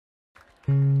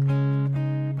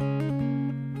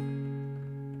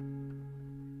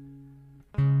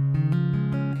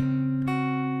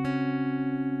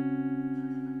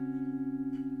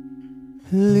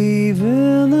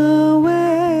leaving the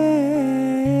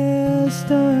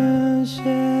western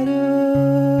shadow,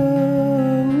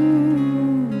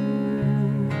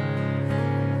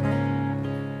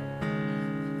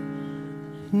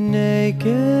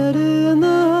 naked in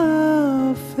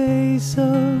the face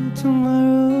of tomorrow.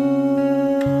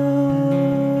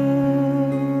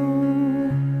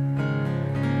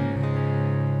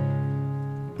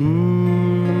 The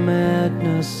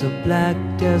madness of black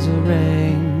desert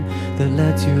rain that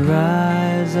lets you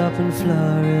rise up and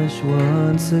flourish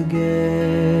once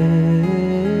again.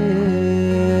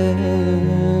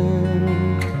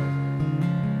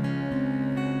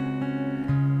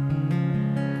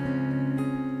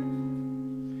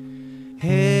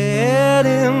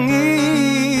 Heading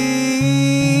east,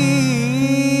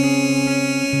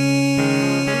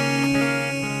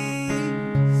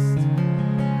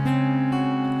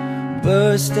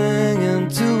 bursting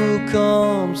into a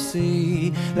calm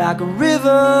sea, like a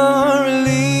river released,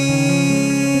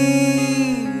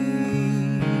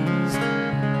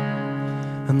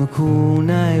 and the cool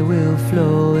night will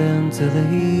flow into the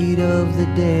heat of the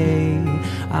day.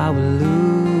 I will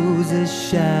lose this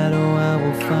shadow, I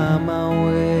will find my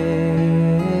way.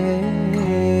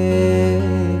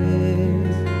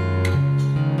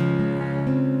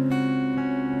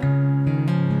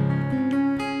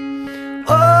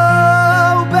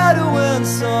 Oh, Bedouin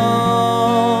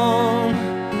song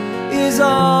is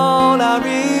all I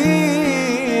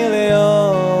really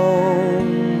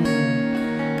own.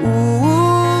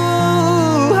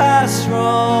 Ooh, how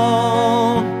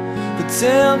strong the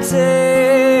temptation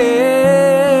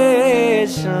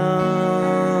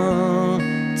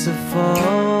to fall.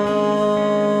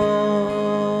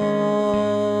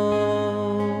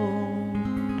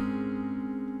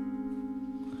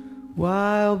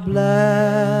 While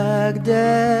black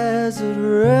desert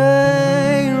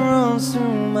rain runs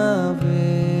through my veins,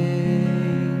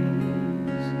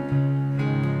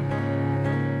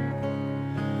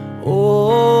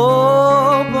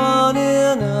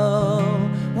 opening up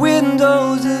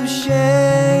windows of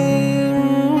shame.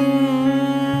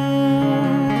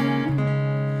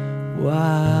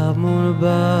 Wild moon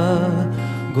above,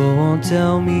 go on,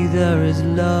 tell me there is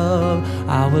love.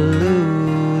 I will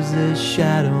lose this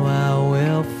shadow, I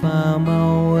will find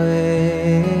my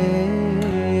way.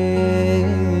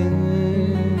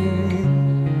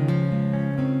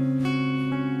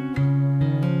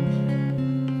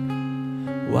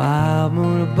 Wild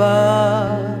moon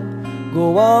above,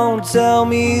 go on, tell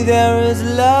me there is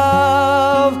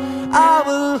love. I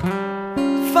will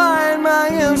find my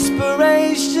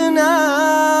inspiration,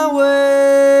 I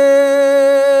will.